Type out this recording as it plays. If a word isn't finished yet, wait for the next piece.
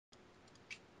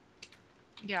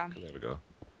Yeah. There we go.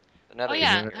 Oh Another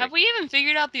yeah. mystery. Have we even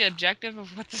figured out the objective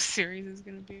of what the series is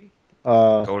gonna be?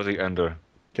 Go to the ender.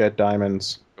 Get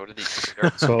diamonds. Go to the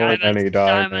Ender. So Diamonds, many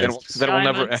diamonds. diamonds, Then it will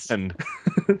never diamonds. end.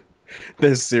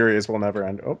 This series will never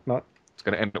end. Oh, not. It's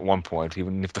gonna end at one point,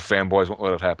 even if the fanboys won't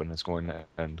let it happen. It's going to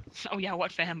end. Oh yeah,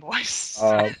 what fanboys?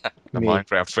 The Me.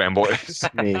 Minecraft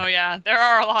fanboys. Me. Oh yeah, there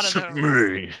are a lot of those.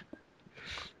 Me.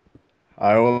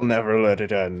 I will never let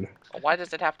it end. Why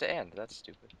does it have to end? That's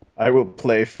stupid. I will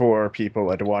play 4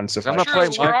 people at once if I'm I not True,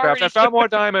 playing we're Minecraft. already- I found more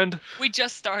diamond. We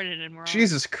just started and we're on.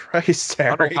 Jesus Christ, I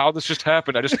don't Harry. know how this just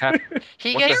happened. I just happened.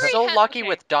 He What the gets hell? so Harry lucky okay.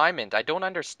 with diamond. I don't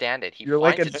understand it. He You're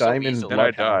finds like a it so diamond easily. Then I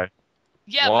bloodhound. die.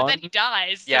 Yeah, but then One, he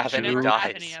dies. So Yeah, he then he never have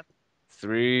dies. any of-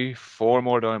 3, 4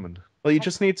 more diamond. Well, you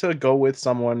just need to go with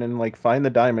someone and like find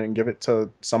the diamond and give it to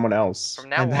someone else, From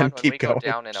now and then on, when keep we go going.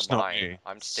 down in a It's not mine, me.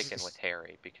 I'm sticking with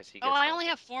Harry because he Oh, gets. I only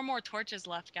have 4 more torches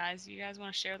left, guys. You guys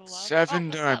want to share the love? 7 oh,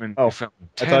 what's up? diamond. Oh, I found I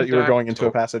 10 thought you were going diamond into a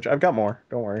total. passage. I've got more.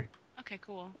 Don't worry. Okay,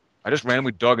 cool. I just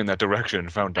randomly dug in that direction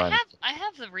and found I diamond.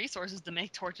 have the resources to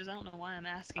make torches. I don't know why I'm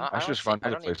asking. I should just find I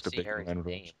another don't place even to see dig Harry's diamond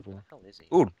name. before. Where the hell is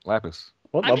he? Ooh, lapis.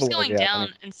 What I'm just level are going you at?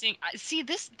 down and seeing. See,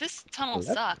 this tunnel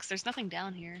Eleven? sucks. There's nothing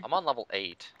down here. I'm on level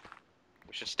 8.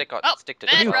 We should stick Oh, to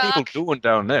What are you bedrock. people doing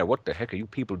down there? What the heck are you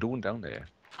people doing down there?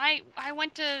 I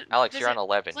went to Alex, you're visit on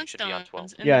 11. You should be on 12.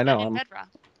 Flintstones in, Yeah, I know. in Bedrock.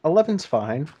 11's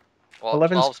fine. Well,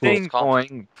 11's 12's cool. most Ding common.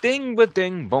 boing, ding ba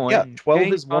ding boing. Yeah, 12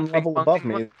 ding is one bong, level ding above bong,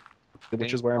 me, which ding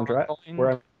is where I'm bong, boing.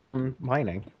 where I'm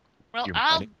mining. Well, You're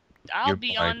I'll mining? I'll You're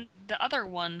be mining. on the other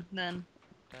one then.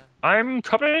 I'm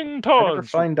coming I never towards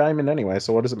you. find diamond anyway,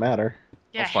 so what does it matter?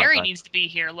 Yeah, I'll find Harry diamond. needs to be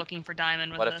here looking for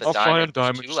diamond with What if us. the I'll find a diamond is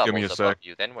diamond, 2 just give me a levels above sec.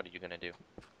 you? Then what are you gonna do?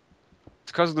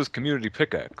 It's because of this community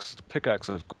pickaxe. The pickaxe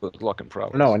has good luck and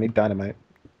prowess. No, I need dynamite.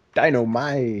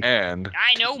 Dynamite! And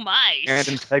I know mice. and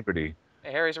integrity.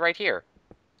 Hey, Harry's right here.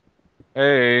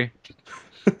 Hey,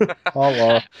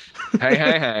 Holla. hey,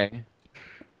 hey, hey.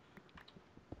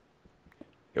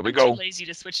 Here we I'm go. too lazy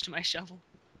to switch to my shovel.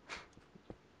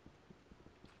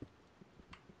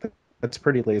 That's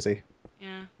pretty lazy.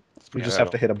 Yeah, You Yeah, just I have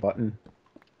don't- to hit a button.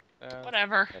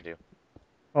 whatever. I do.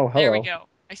 Oh, hello. There we go.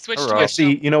 I switched to Hello. my Yeah,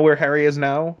 see, shovel. you know where Harry is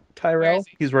now, Where Tyrell? is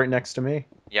he? He's right next to me.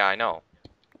 Yeah, I know.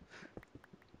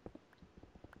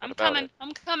 I'm about coming. it?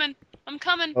 I'm coming. I'm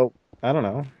coming. Oh, I don't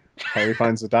know. Harry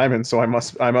finds the diamond, so I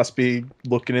must be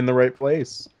looking in the right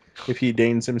place. If he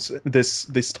deigns him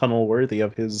this tunnel worthy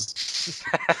of his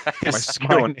My his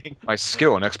skill, mining. my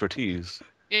skill and expertise.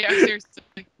 Yeah, seriously.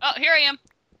 Oh, here I am.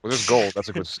 Well, there's gold. That's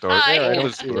a good start. Hi. There, I Gold don't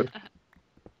is see good.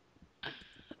 it.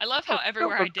 I love how Oh,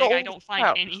 everywhere silver, I dig, I gold, don't find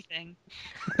house. anything.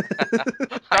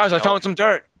 Guys, I know. found some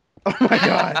dirt. Oh my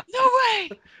god! No way!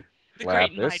 The great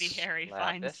and Lapis. mighty Harry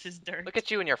finds Lapis. his dirt. Look at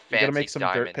you and your You gotta fancy make some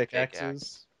diamond dirt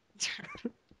pickaxes.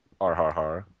 Har har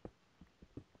har.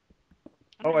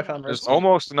 Oh, I found There's redstone.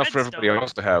 almost enough for everybody redstone.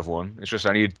 else to have one. It's just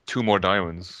I need 2 more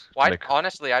diamonds. Well, Like,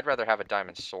 honestly, I'd rather have a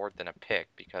diamond sword than a pick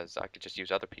because I could just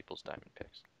use other people's diamond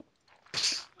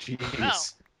picks.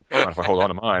 Jeez. not if I hold on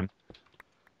to mine.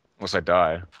 Unless I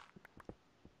die.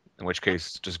 In which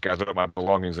case, just gather up my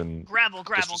belongings and Gravel,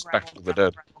 gravel, disrespect gravel, the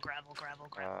gravel, dead. gravel, gravel,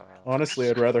 gravel, gravel. Honestly,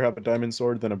 I'd rather have a diamond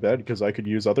sword than a bed because I could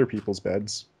use other people's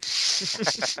beds.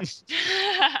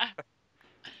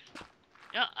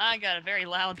 Yeah, I got a very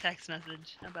loud text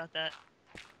message about that.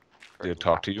 Did it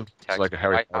talk to you? It's Text like a me.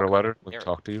 Harry How Potter come letter. I Would hear it it?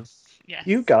 talk to you? Yes.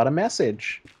 You got a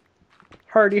message.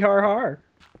 Hardy har har.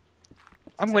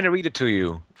 I'm going to read it to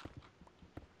you.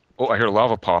 Oh, I hear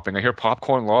lava popping. I hear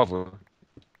popcorn lava.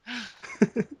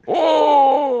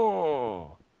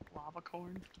 Oh! Lava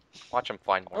corn. Watch him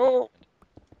find more. Oh!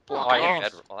 Oh, Oh, yeah, gosh.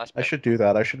 bedrock. Well, that's I should do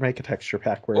that. I should make a texture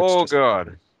pack where it's Oh just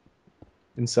god.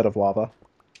 instead of lava.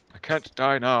 I can't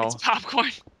die now. It's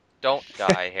popcorn. Don't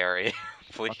die, Harry.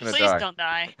 Please. gonna Please die. don't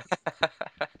die.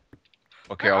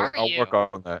 Okay, Where I'll, are I'll you? work on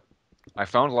that. I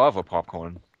found lava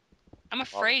popcorn. I'm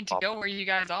afraid to go where you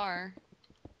guys are.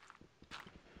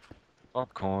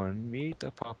 Popcorn, meet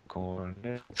the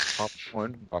popcorn.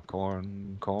 Popcorn,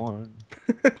 popcorn, corn.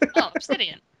 Oh,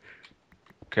 obsidian.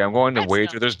 Okay, I'm going to Redstone.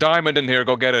 wager. There's diamond in here.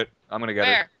 Go get it. I'm gonna get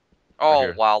it. Where? Oh,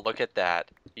 here. wow, look at that.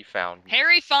 He found.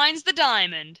 Harry finds the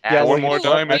diamond. Yeah, Four look, more guess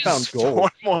what? I diamonds. found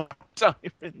gold. 4 more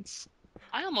diamonds.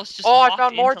 I almost just Oh, I walked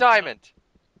found more into the- diamond.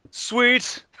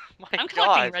 Sweet. My I'm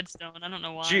collecting God. redstone. I don't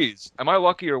know why. Jeez, am I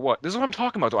lucky or what? This is what I'm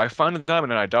talking about. Though I find a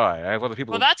diamond and I die. I have other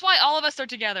people. Well, that's why all of us are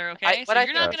together, okay? What So I you're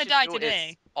think not we gonna should die do today.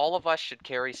 is all of us should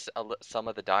carry some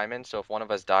of the diamonds, so if one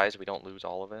of us dies, we don't lose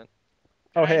all of it.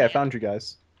 Oh, hey, I idea. found you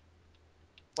guys.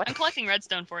 What? I'm collecting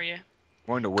redstone for you.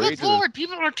 going to Good wager. lord,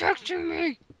 people are texting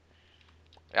me.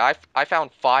 Yeah, I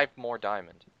found 5 more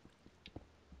diamond.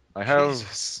 I have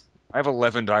Jesus.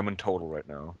 11 diamond total right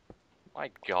now. My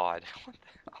God.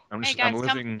 I'm Hey just, guys, I'm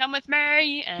living. come with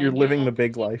me. And You're living the you'll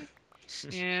big see life.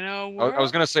 In a I world.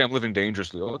 was gonna say I'm living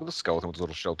dangerously. Oh, look at the skeleton with his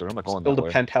little shelter. I'm not going Build that a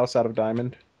way. penthouse out of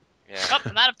diamond. Yeah. Oh,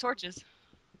 I'm out of torches.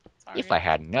 Sorry. If I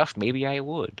had enough, maybe I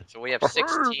would. So we have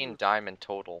 16 diamond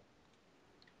total.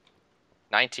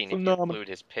 19 if you Phenomenal. include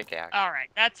his pickaxe. All right,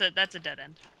 that's a dead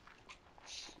end.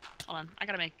 Hold on, I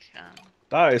gotta make.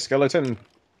 Die, skeleton.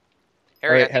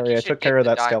 Harry, Alright, I think Harry, you I should took give care of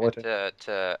the that diamond skeleton.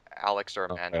 to Alex or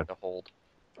Oh, Amanda okay. to hold.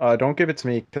 Don't give it to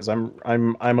me because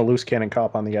I'm a loose cannon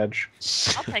cop on the edge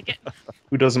I'll take it.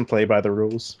 who doesn't play by the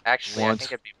rules. Actually, I Once.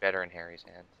 think it'd be better in Harry's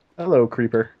hands. Hello,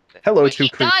 creeper. Hello, Wait, two He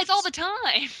creepers. dies all the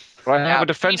time. But I have Yeah, a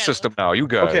defense Tina system now. You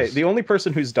guys. Okay, the only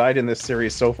person who's died in this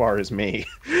series so far is me.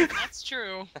 That's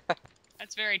true.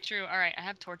 That's very true. All right, I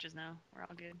have torches now. We're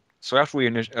all good. So after we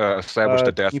establish the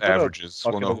Can death you put a averages,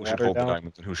 we'll bucket know of who should water hold the down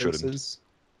diamonds and who shouldn't. Places.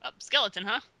 Oh, skeleton,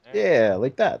 huh? Yeah,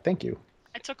 like that. Thank you.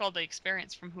 I took all the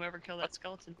experience from whoever killed that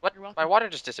skeleton. What? You're My welcome. water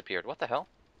just disappeared. What the hell?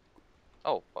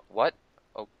 Oh, what?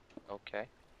 Oh, okay.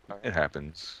 Alright. It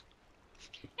happens.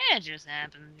 It just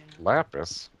happened. You know.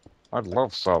 Lapis. I'd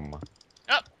love some.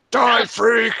 Oh, Die, no.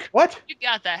 freak! What? You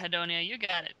got that, Hedonia. You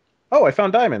got it. Oh, I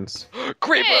found diamonds.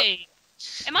 Creeper! Hey,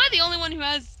 am I the only one who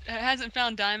hasn't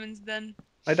found diamonds then?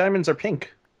 My diamonds are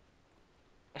pink.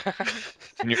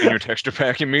 In your texture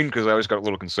pack, you mean? Because I always got a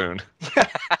little concerned.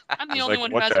 I'm the It's only like,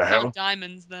 one who what the hasn't hell? found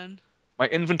diamonds then. My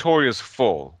inventory is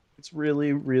full. It's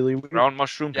really, really weird. Brown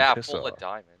mushroom Yeah, to piss full off. of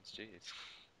diamonds. Jeez.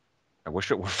 I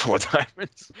wish it were full of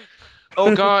diamonds.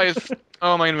 Oh, guys.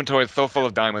 Oh, my inventory is so full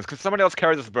of diamonds. Could somebody else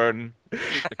carry this burden?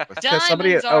 Can somebody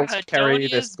Diamonds are else carry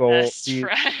this Hedonia's gold? best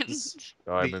friend.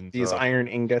 Diamonds. These iron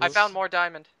ingots. I found more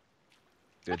diamond.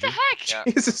 Did What the you? heck? Yeah.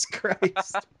 Jesus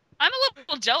Christ. I'm a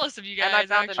little jealous of you guys. And I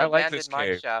found an I actually. like abandoned this mine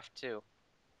cave. shaft too.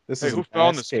 This Hey, is who a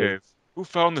found mass this cave? Who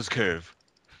found this cave?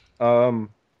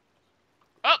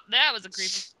 Oh, that was a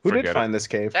creeper. Who Forget did it. find this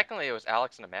cave? Technically, it was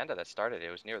Alex and Amanda that started it.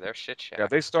 It was near their shit shack. Yeah,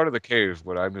 they started the cave,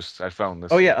 but I found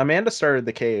this. Oh yeah, Amanda started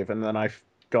the cave, and then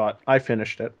I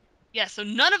finished it. Yeah, so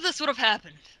none of this would have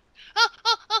happened.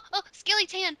 Oh, Skilly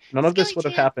Tan. None of this Skilly would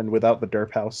have Tan. happened without the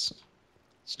derp house.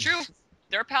 It's true.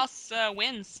 Derp House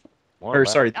wins. More Or or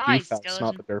less. sorry, the Nice, doof house, skeleton.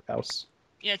 not the derp house.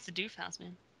 Yeah, it's the Doof House,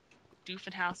 man.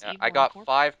 Doofin House. Yeah, evil I and got corporate.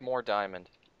 5 more diamond.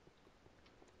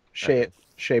 Shay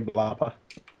Blappa.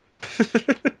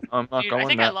 I'm not Dude, going I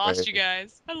think that I lost way. you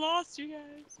guys. I lost you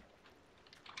guys.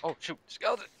 Oh shoot,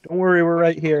 skeleton! Don't worry, we're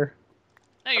right here.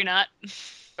 No, you're not.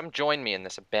 Come join me in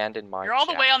this abandoned mine You're all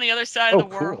the shaft. way on the other side Oh, of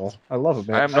the world. cool. I love I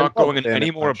abandoned. am not going in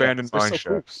any more abandoned abandoned mine mine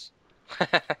shafts. They're so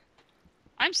cool. shafts.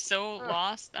 I'm so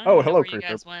lost. I don't Oh, even know hello, where you creeper.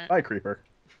 guys went. Bye, creeper.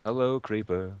 Hello,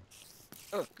 creeper.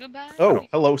 Goodbye. Oh,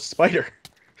 hello, spider.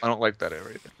 I don't like that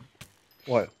area.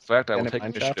 What? In fact, I will Abandoned take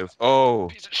mine shaft? initiative. Oh,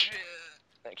 Piece of shit.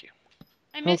 Thank you.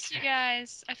 I miss Okay. you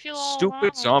guys. I feel all stupid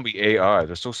alone. zombie AI.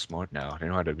 They're so smart now. They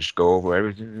know how to just go over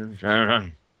everything.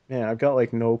 Man, I've got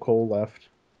like no coal left.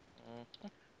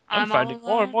 I'm I'm finding all more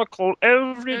alone. and more coal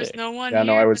every There's day. no one Yeah,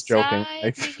 no, here I was joking.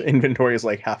 beside My me. inventory is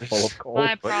like half full of coal.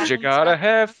 My But you problems gotta are-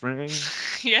 have free.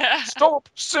 Yeah. Stop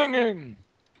singing.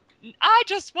 I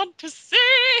just want to sing.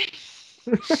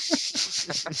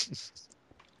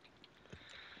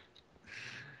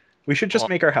 We should just Oh.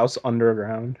 make our house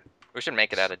underground. We should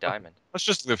make it out of diamond. Let's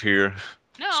just live here.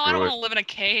 No, I Screw don't it. want to live in a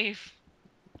cave.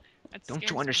 That Don't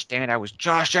scares you me. understand? I was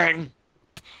joshing.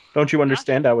 Don't you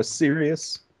understand? I was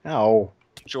serious. Ow.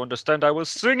 Don't you understand? I was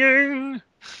singing.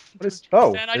 What is?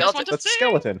 Oh, And I just want to that's sing.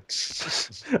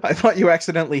 skeleton. I thought you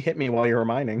accidentally hit me while you were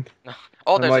mining.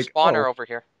 Oh, I'm there's like, a spawner oh. over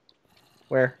here.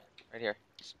 Where? Right here.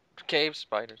 Cave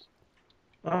spiders.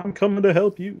 I'm coming to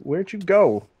help you. Where'd you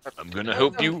go? I'm gonna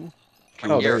help you.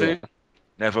 Oh, there you Say,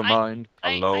 never mind.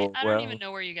 Hello, I well. don't even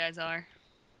know where you guys are.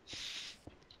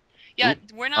 Yeah,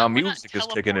 we're not. our We're not music is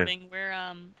kicking in. teleporting.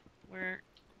 We're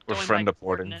We're going friend by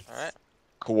reporting. coordinates. All right.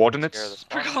 Coordinates? Scare the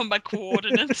We're spawner. going by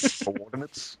coordinates.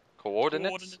 Coordinates?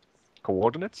 Coordinates.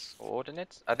 Coordinates?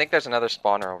 Coordinates. I think there's another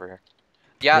spawner over here.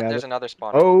 Yeah, Yeah, there's another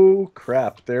spawner. Oh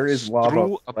crap! There is lava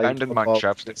Through right abandoned mine above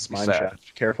shafts, this be mine sad.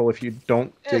 shaft. Careful if you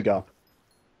don't dig up,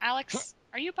 Alex,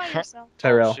 are you by yourself?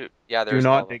 Tyrell. Oh, shoot. Yeah, Do there's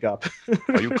not lava. dig up.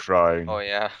 Are you crying? Oh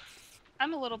yeah.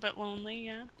 I'm a little bit lonely.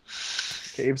 Yeah.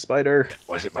 Cave spider.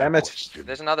 Was it my Damn it. voice?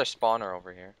 There's another spawner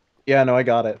over here. Yeah, no, I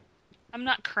got it. I'm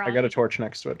not crying. I got a torch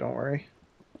next to it. Don't worry.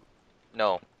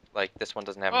 No, like this one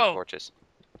doesn't have Whoa. any torches.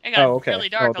 It got Oh, okay. really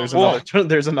dark. there's all of a another. sudden.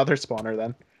 There's another spawner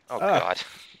then. Oh Ah. god.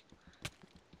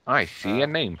 I see a Uh,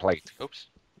 nameplate. Oops.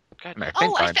 God. And I Oh,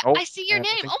 think I know. I see your I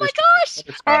name. think Oh my there's gosh!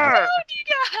 another I spawner. found you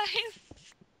guys.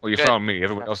 Well, you Good. found me.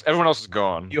 Everyone else is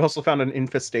gone. You also found an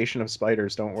infestation of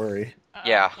spiders. Don't worry.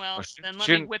 Yeah. Well, Oh, then let me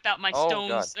shouldn't- whip out my Oh,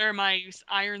 stones or my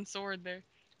iron sword there.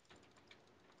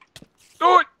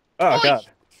 Do it! Oh Oi! god.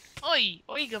 Oi!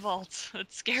 Oi, Gavalt.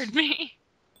 That scared me.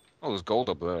 Oh, there's gold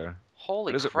up there.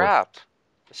 Holy What is it worth? crap!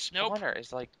 The Nope. spawner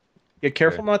is like. Get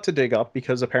careful not to dig up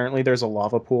because apparently there's a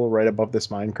lava pool right above this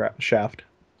minecraft shaft.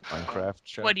 Minecraft.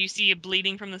 Shaft. What, do you see it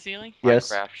bleeding from the ceiling?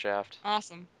 Yes. Minecraft shaft.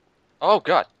 Awesome. Oh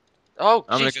god. Oh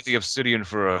I'm gonna Jesus. get the obsidian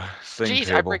for a thing Jeez,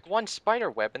 I table. break one spider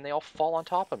web and they all fall on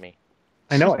top of me.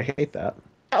 I know, I hate that.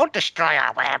 Don't destroy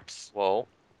our webs. Whoa.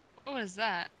 What is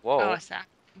that? Whoa. Oh, a sack.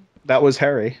 That was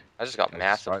Harry. I just got That's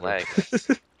massive spider. legs.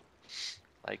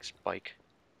 Like spike.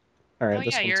 Alright, Oh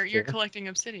this yeah, one's you're clear. collecting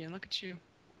obsidian. Look at you.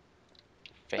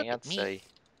 at me. Fancy.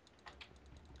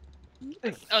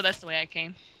 Oh, that's the way I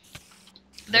came.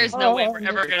 There's no way we're Oh,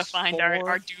 ever gonna it's find our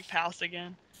four. doof house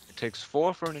again. It takes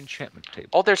 4 for an enchantment table.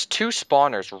 Oh, there's 2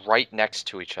 spawners right next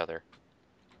to each other.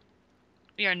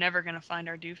 We are never gonna find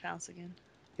our doof house again.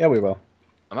 Yeah, we will.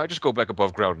 I might just go back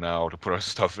above ground now to put our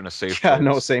stuff in a safe Yeah, place.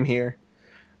 no, same here.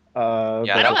 Yeah, I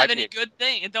that don't might have be any a- good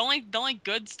thing. The only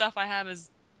good stuff I have is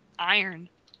iron.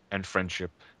 And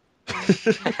friendship.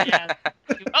 Yeah.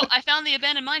 Oh, I found the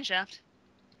abandoned mine shaft.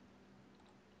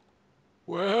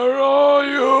 Where are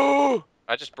you?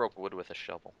 I just broke wood with a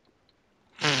shovel.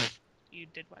 You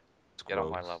did what? Get on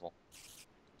my Gross. level.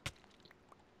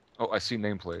 Oh, I see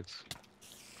nameplates.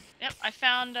 Yep, I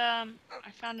found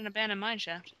an abandoned mine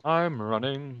shaft. I'm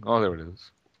running. Oh, there it is.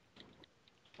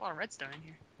 A lot of redstone in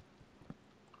here.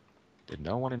 Did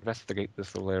no one investigate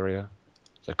this little area?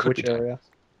 There could Which be area?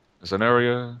 There's an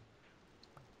area.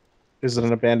 Is it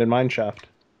an abandoned mine shaft?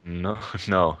 No,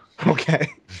 no. Okay.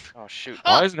 Oh shoot.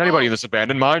 Why isn't anybody in oh. this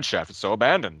abandoned mine shaft? It's so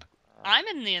abandoned. I'm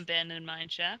in the abandoned mine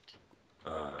shaft.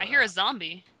 I hear a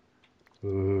zombie.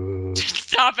 Ooh.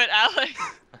 Stop it, Alex.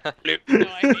 No,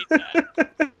 I hate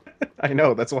that. I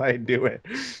know, that's why I do it.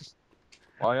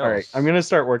 Why else? Alright, I'm gonna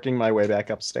start working my way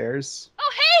back upstairs.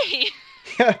 Oh, hey!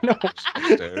 Yeah, no.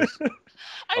 Upstairs.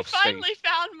 I Upstate. finally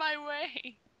found my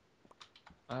way.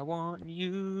 I want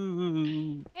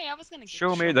you. Hey, I was gonna get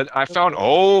Show you. me that I found.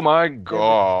 Oh my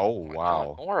god! Oh Oh my God,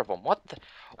 wow! more of them. What the?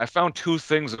 I found 2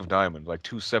 things of diamond, like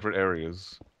 2 separate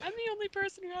areas. I'm the only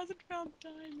person who hasn't found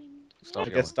diamond. Stop I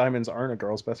guess diamonds aren't a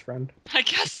girl's best friend. I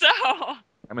guess so.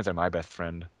 Diamonds are my best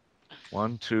friend.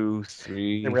 1, 2,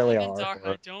 3, They really Diamonds are.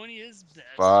 are Idonia's best.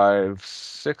 5,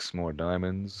 6 more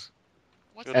diamonds,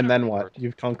 What's And that then ring? what?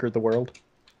 You've conquered the world?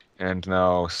 and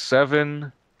now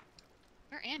 7,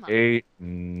 Where am I? 8,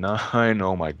 9.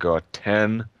 Oh my god,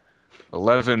 10,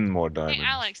 11 more diamonds. Hey,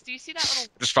 Alex, do you see that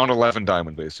little Just found 11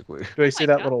 diamond, basically. Do I Oh see my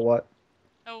that God. little what?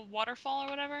 oh, waterfall or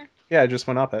whatever? Yeah, I just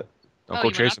went up it. Don't Oh, go you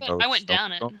went chasing up it? those. I went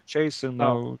down it. Don't chasing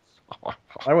Oh. those.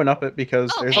 I went up it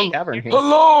because Oh, there's hey, a cavern you're here.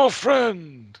 Hello,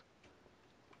 friend.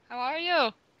 How are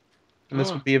you? And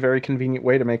this would be a very convenient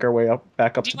way to make our way up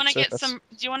back up Do you to the want to get surface. some?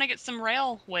 Do you want to get some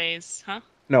railways? Huh?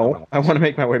 No, I want to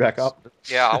make my way back up.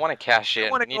 Yeah, I want to cash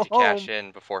in. wanna We need go to cash home.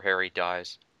 in before Harry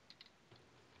dies.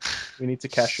 We need to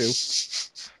cashew.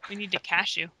 We need to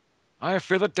cash you. I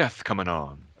feel the death coming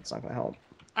on. That's not gonna help.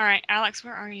 All right, Alex,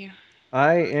 where are you?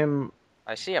 I am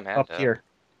I see Amanda. up here.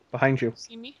 Behind you.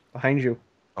 See me? Behind you.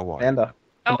 Oh, why? Amanda.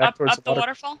 Oh, Come back up towards the the water.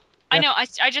 waterfall. I Yeah. know.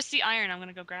 I just see iron. I'm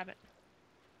gonna go grab it.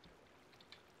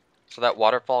 So that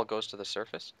waterfall goes to the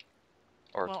surface?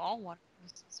 Or Well, all water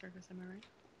goes to the surface. Am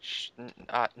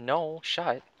I right? no,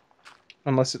 shut.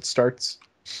 Unless it starts,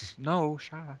 No,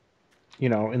 shot.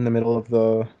 in the middle of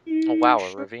the. Oh wow,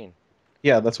 a ravine.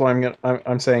 Yeah, that's why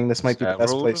I'm saying this might be the best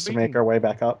Several place to make ravines. our way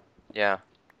back up. Yeah.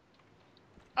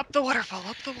 Up the waterfall.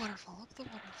 Up the waterfall. Up the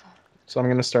waterfall. So I'm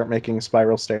gonna start making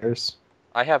spiral stairs.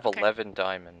 I have Okay. 11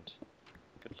 diamond.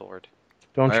 Good lord.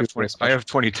 Don't I you? have, feel 20, I special. have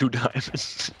 22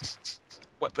 diamonds.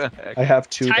 What the heck? I have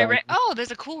 2 Tyrant. diamonds. Oh,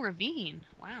 there's a cool ravine.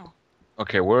 Wow.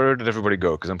 Okay, where did everybody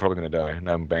go? Because I'm probably gonna die, and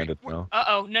I'm banded now. Uh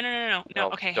oh. No.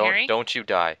 Okay, don't, Harry. Don't you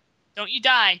die. Don't you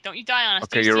die. Don't you die on us.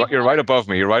 Okay, Do you see you're water? right above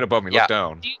me. You're right above me. Yeah. Look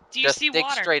down. Do you Just see dig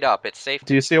water? straight up. It's safe.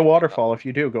 Do you see a waterfall? If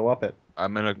you do, go up it.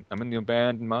 I'm in the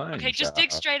abandoned mine. Okay, just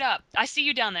dig straight up. I see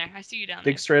you down there. I see you down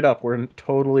Dig straight up. We're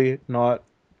totally not.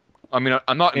 I mean,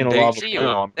 I'm not In in a danger. lava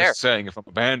pool. No, I'm There. just saying, if I'm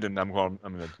abandoned, I'm gonna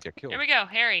get there. killed. Here we go,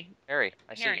 Harry. Harry,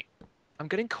 I see. Harry. You. I'm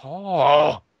getting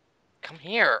caught. Come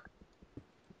here.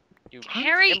 You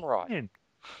Harry! Imrod.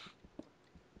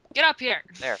 Get up here.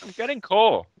 There. I'm getting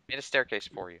caught. Made a staircase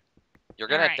for you. You're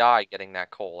gonna Alright. die getting that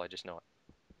coal. I just know it.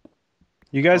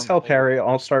 You guys help Oh. Harry.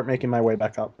 I'll start making my way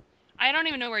back up. I don't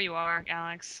even know where you are,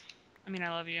 Alex. I mean, I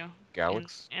love you.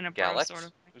 Galax? In a bro Galax. sort of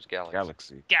way. Who's Galax?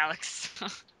 Galaxy.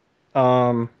 Galax.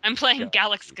 Um. I'm playing Yeah.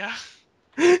 Galaxga.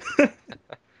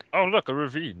 Oh, look, a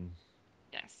ravine.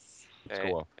 Yes. Let's Okay.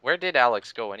 go up. Where did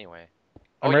Alex go anyway?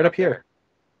 I'm you're right up here.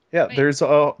 Yeah, Wait. there's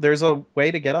a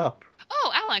way to get up.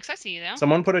 Oh, Alex, I see you now.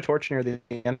 Someone put a torch near the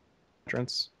end.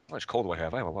 entrance. How much coal do I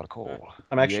have? I have a lot of coal.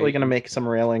 I'm actually Yay. going to make some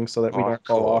railing so that we Oh, don't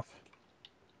fall cool. off.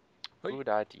 Hey. Good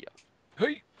idea.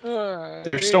 Hey. They're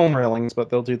Hey. stone railings, but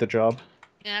they'll do the job.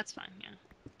 Yeah, that's fine. Yeah.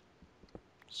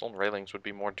 Stone railings would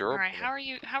be more All durable. right. How are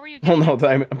you? How are you? Well,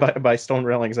 Getting no, by stone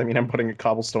railings, I mean I'm putting a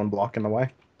cobblestone block in the way.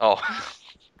 Oh.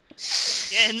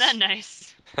 Yeah, isn't that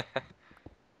nice?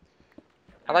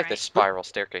 I like Alright. this spiral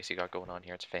staircase you got going on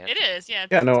here. It's fancy. It is, yeah.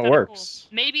 Yeah, no, it's it kinda works.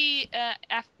 Cool. Maybe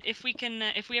if we can,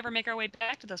 if we ever make our way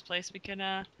back to this place, we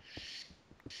can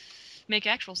make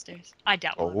actual stairs. I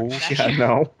doubt we'll ever Oh, get back Yeah, here.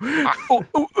 no. Oh.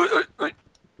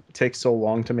 It takes so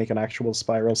long to make an actual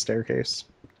spiral staircase.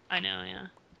 I know, yeah.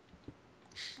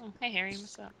 Oh, hey Harry,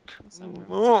 what's up? What's up,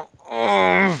 bro?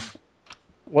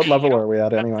 What Hey, level you don't are we at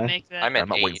have to anyway? make that I'm at I'm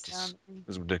not waiting. 8. sound.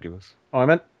 This is ridiculous. Oh, I'm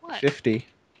at What? 50.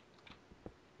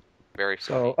 Very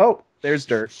So, funny. oh, there's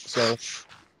dirt. So,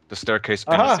 The staircase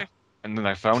Aha! ended, and then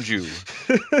I found you.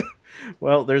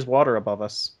 well, there's water above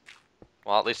us.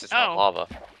 Well, at least it's not Oh. lava.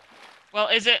 Well,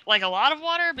 is it like a lot of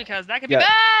water? Because that could be Yeah.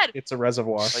 bad! It's a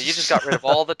reservoir. Well, you just got rid of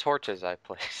all the torches I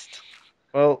placed.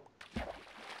 Well,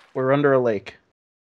 we're under a lake.